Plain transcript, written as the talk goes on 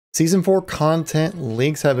Season 4 content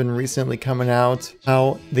leaks have been recently coming out.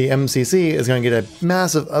 How the MCC is going to get a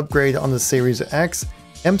massive upgrade on the Series X.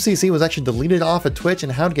 MCC was actually deleted off of Twitch,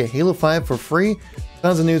 and how to get Halo 5 for free.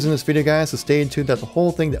 Tons of news in this video, guys, so stay tuned to the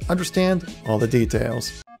whole thing to understand all the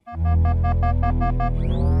details.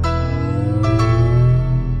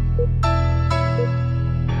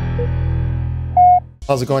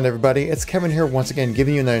 How's it going, everybody? It's Kevin here once again,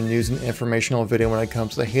 giving you another news and informational video when it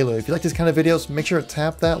comes to Halo. If you like these kind of videos, make sure to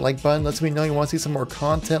tap that like button. Lets me know you want to see some more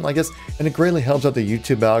content like this, and it greatly helps out the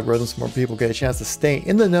YouTube algorithm so more people get a chance to stay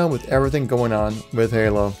in the know with everything going on with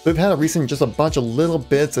Halo. We've had just a bunch of little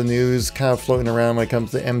bits of news kind of floating around when it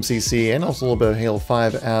comes to MCC, and also a little bit of Halo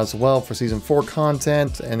 5 as well for Season 4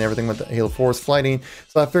 content and everything with the Halo 4's flighting.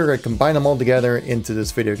 So I figured I'd combine them all together into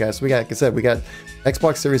this video, guys. So we got, like I said, we got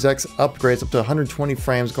Xbox Series X upgrades up to 120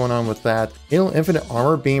 frames going on with that. Halo Infinite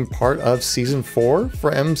Armor being part of Season 4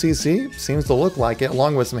 for MCC seems to look like it,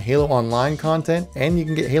 along with some Halo Online content, and you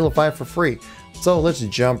can get Halo 5 for free. So let's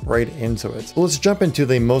jump right into it. So let's jump into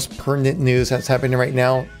the most pertinent news that's happening right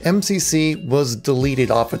now. MCC was deleted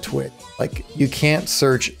off of Twitch. Like, you can't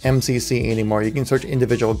search MCC anymore. You can search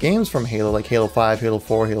individual games from Halo, like Halo 5, Halo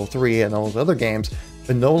 4, Halo 3, and all those other games.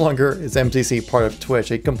 But no longer is MCC part of Twitch.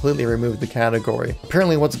 They completely removed the category.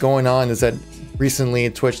 Apparently what's going on is that recently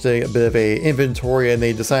Twitch did a bit of a inventory, and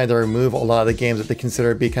they decided to remove a lot of the games that they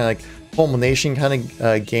consider to be kind of like culmination kind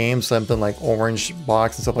of games, something like Orange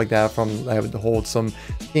Box and stuff like that. From I would hold some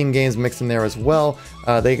Steam games mixed in there as well.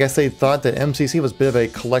 I guess they thought that MCC was a bit of a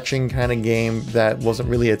collection kind of game that wasn't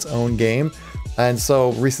really its own game. And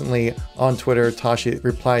so recently on Twitter, Tashi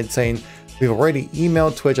replied saying, "We've already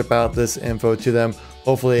emailed Twitch about this info to them.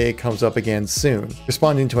 Hopefully it comes up again soon."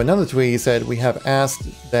 Responding to another tweet, he said, "We have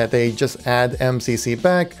asked that they just add MCC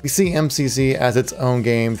back. We see MCC as its own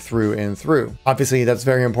game through and through." Obviously, that's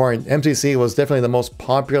very important. MCC was definitely the most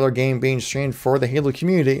popular game being streamed for the Halo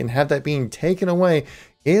community, and have that being taken away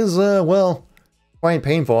is, well, quite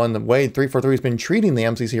painful. And the way 343 has been treating the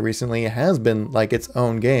MCC recently has been like its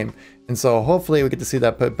own game. And so hopefully we get to see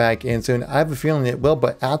that put back in soon. I have a feeling it will,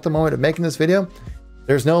 but at the moment of making this video,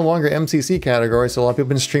 there's no longer MCC category, so a lot of people have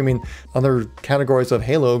been streaming other categories of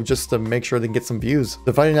Halo just to make sure they can get some views,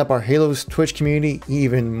 dividing up our Halo's Twitch community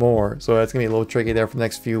even more. So that's gonna be a little tricky there for the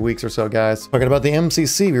next few weeks or so, guys. Talking about the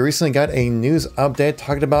MCC, we recently got a news update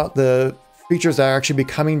talking about the features that are actually be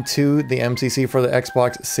coming to the MCC for the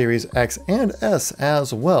Xbox Series X and S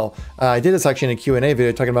as well. I did this actually in a Q&A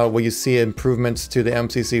video talking about what you see improvements to the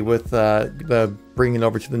MCC with the bringing it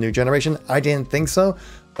over to the new generation. I didn't think so,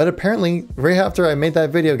 but apparently right after I made that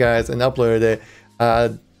video, guys, and uploaded it,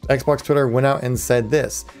 Xbox Twitter went out and said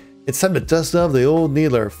this: "It's time to dust off the old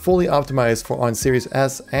Needler, fully optimized for on Series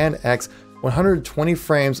S and X, 120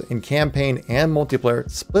 frames in campaign and multiplayer,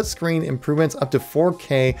 split screen improvements up to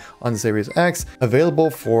 4K on Series X, available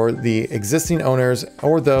for the existing owners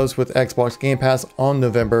or those with Xbox Game Pass on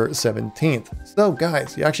November 17th. So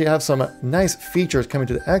guys, you actually have some nice features coming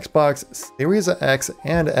to the Xbox Series X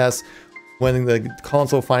and S when the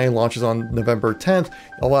console finally launches on November 10th.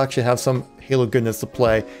 It'll actually have some Halo goodness to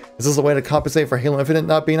play. Is this a way to compensate for Halo Infinite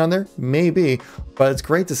not being on there? Maybe, but it's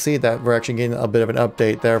great to see that we're actually getting a bit of an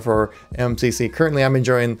update there for MCC. Currently, I'm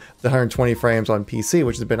enjoying the 120 frames on PC,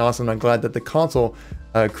 which has been awesome. I'm glad that the console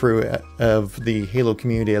crew of the Halo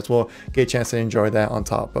community as well get a chance to enjoy that on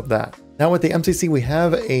top of that. Now with the MCC, we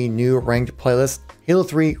have a new ranked playlist, Halo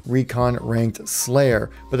 3 Recon Ranked Slayer,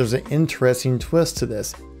 but there's an interesting twist to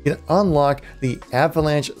this. You can unlock the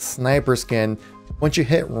Avalanche sniper skin once you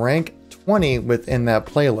hit rank 20 within that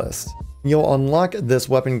playlist. You'll unlock this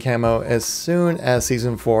weapon camo as soon as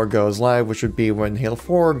Season 4 goes live, which would be when Halo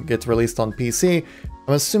 4 gets released on PC.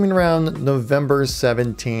 I'm assuming around November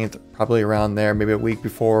 17th, probably around there, maybe a week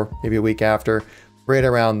before, maybe a week after, right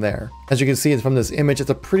around there. As you can see from this image, it's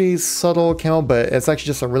a pretty subtle camo, but it's actually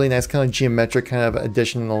just a really nice kind of geometric kind of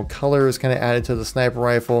additional colors kind of added to the sniper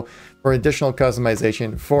rifle for additional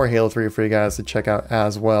customization for Halo 3 for you guys to check out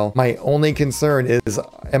as well. My only concern is,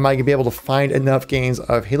 am I gonna be able to find enough games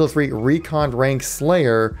of Halo 3 Recon Rank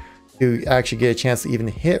Slayer to actually get a chance to even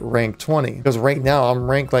hit rank 20? Because right now I'm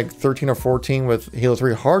ranked like 13 or 14 with Halo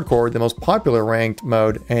 3 Hardcore, the most popular ranked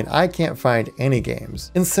mode, and I can't find any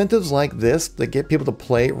games. Incentives like this that get people to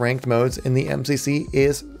play ranked modes in the MCC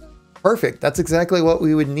is perfect. That's exactly what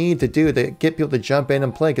we would need to do to get people to jump in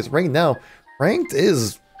and play, because right now ranked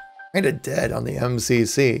is kind of dead on the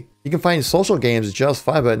MCC. You can find social games just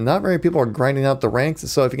fine, but not very people are grinding out the ranks.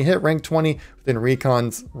 So if you can hit rank 20 within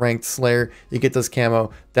Recon's Ranked Slayer, you get this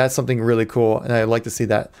camo. That's something really cool, and I'd like to see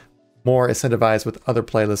that more incentivized with other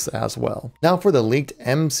playlists as well. Now for the leaked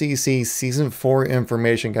MCC Season 4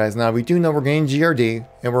 information, guys. Now we do know we're getting GRD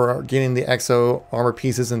and we're getting the EXO armor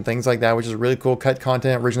pieces and things like that, which is really cool. Cut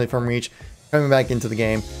content originally from Reach coming back into the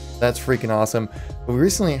game. That's freaking awesome. But we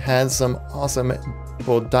recently had some awesome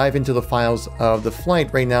people dive into the files of the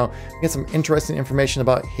flight right now. We get some interesting information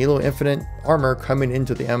about Halo Infinite armor coming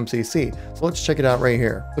into the MCC. So let's check it out right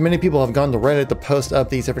here. So many people have gone to Reddit to post up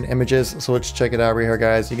these different images. So let's check it out right here,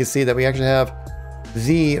 guys. You can see that we actually have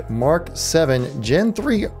the Mark 7 Gen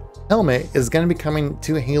 3 helmet is going to be coming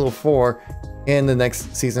to Halo 4 in the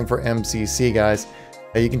next season for MCC, guys.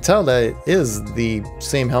 You can tell that it is the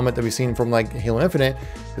same helmet that we've seen from like Halo Infinite,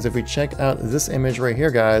 because if we check out this image right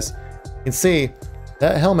here, guys, you can see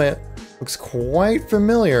that helmet looks quite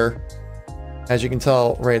familiar, as you can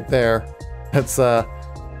tell right there.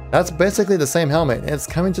 That's basically the same helmet, and it's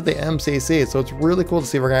coming to the MCC, so it's really cool to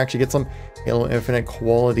see we're gonna actually get some Halo Infinite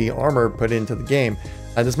quality armor put into the game.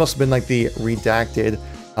 This must have been like the redacted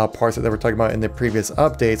parts that they were talking about in the previous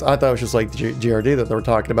updates. I thought it was just like GRD that they were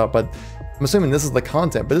talking about, but I'm assuming this is the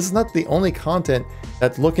content. But this is not the only content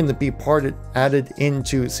that's looking to be added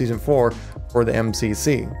into Season 4 for the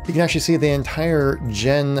MCC. You can actually see the entire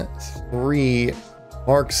Gen 3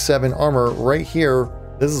 Mark 7 armor right here.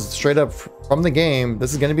 This is straight up from the game.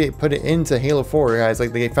 This is going to be put into Halo 4, guys.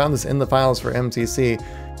 Like, they found this in the files for MCC.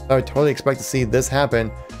 So I would totally expect to see this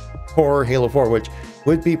happen for Halo 4, which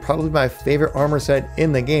would be probably my favorite armor set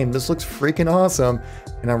in the game. This looks freaking awesome,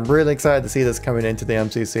 and I'm really excited to see this coming into the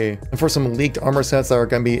MCC. And for some leaked armor sets that are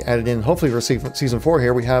going to be added in, hopefully for Season 4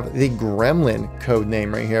 here, we have the Gremlin code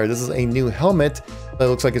name right here. This is a new helmet that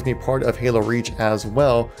looks like it's going to be part of Halo Reach as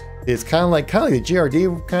well. It's kind of like the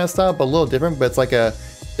GRD kind of style, but a little different, but it's like a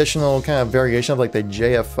additional kind of variation of like the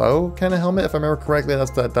JFO kind of helmet, if I remember correctly.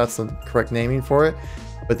 That's the correct naming for it.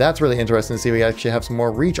 But that's really interesting to see. We actually have some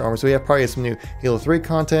more Reach armor. So we have probably some new Halo 3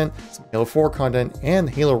 content, some Halo 4 content, and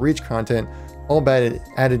Halo Reach content all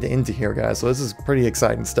added into here, guys. So this is pretty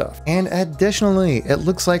exciting stuff. And additionally, it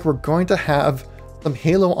looks like we're going to have some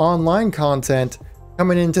Halo Online content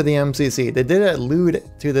coming into the MCC. They did allude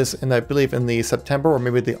to this, in I believe in the September or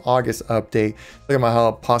maybe the August update, talking about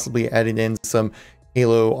how possibly adding in some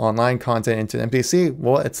Halo Online content into MCC.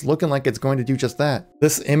 Well, it's looking like it's going to do just that.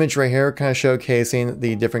 This image right here kind of showcasing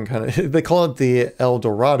the different kind of, they call it the El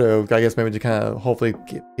Dorado, I guess maybe to kind of hopefully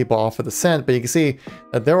get people off of the scent, but you can see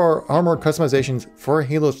that there are armor customizations for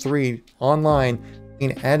Halo 3 Online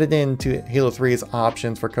being added into Halo 3's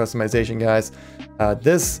options for customization, guys.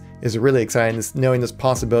 This is really exciting, knowing this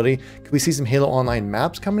possibility. Could we see some Halo Online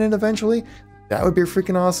maps coming in eventually? That would be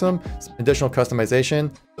freaking awesome. Some additional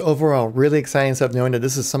customization. Overall, really exciting stuff, knowing that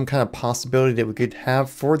this is some kind of possibility that we could have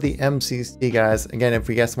for the MCC, guys. Again, if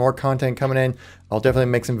we get some more content coming in, I'll definitely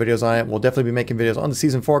make some videos on it. We'll definitely be making videos on the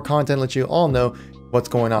Season 4 content, let you all know what's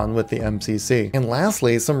going on with the MCC. And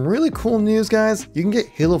lastly, some really cool news, guys. You can get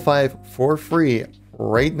Halo 5 for free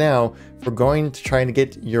right now for going to trying to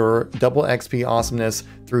get your double XP awesomeness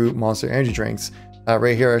through Monster Energy drinks.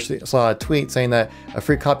 Right here, I actually saw a tweet saying that a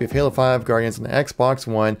free copy of Halo 5 Guardians on the Xbox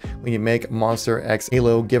One when you make Monster X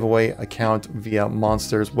Halo giveaway account via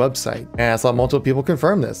Monster's website. And I saw multiple people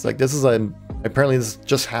confirm this. Like, this is apparently this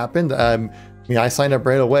just happened. I mean, I signed up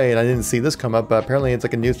right away and I didn't see this come up, but apparently it's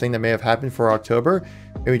like a new thing that may have happened for October,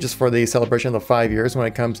 maybe just for the celebration of the 5 years when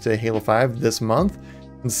it comes to Halo 5 this month.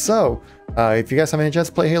 And so, if you guys have any chance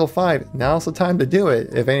to play Halo 5, now's the time to do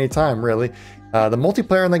it, if any time, really. The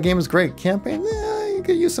multiplayer in that game is great. Campaign, you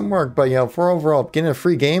could use some work, but you know, for overall, getting a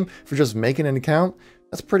free game for just making an account,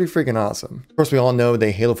 that's pretty freaking awesome. Of course, we all know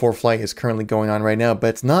the Halo 4 flight is currently going on right now, but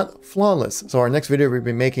it's not flawless. So our next video, we'll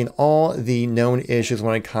be making all the known issues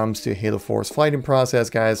when it comes to Halo 4's flighting process,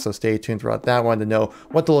 guys. So stay tuned throughout that one to know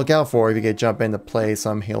what to look out for if you get jump in to play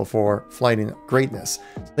some Halo 4 flighting greatness.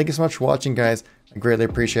 So thank you so much for watching, guys. I greatly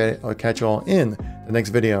appreciate it. I'll catch you all in the next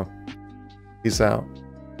video. Peace out.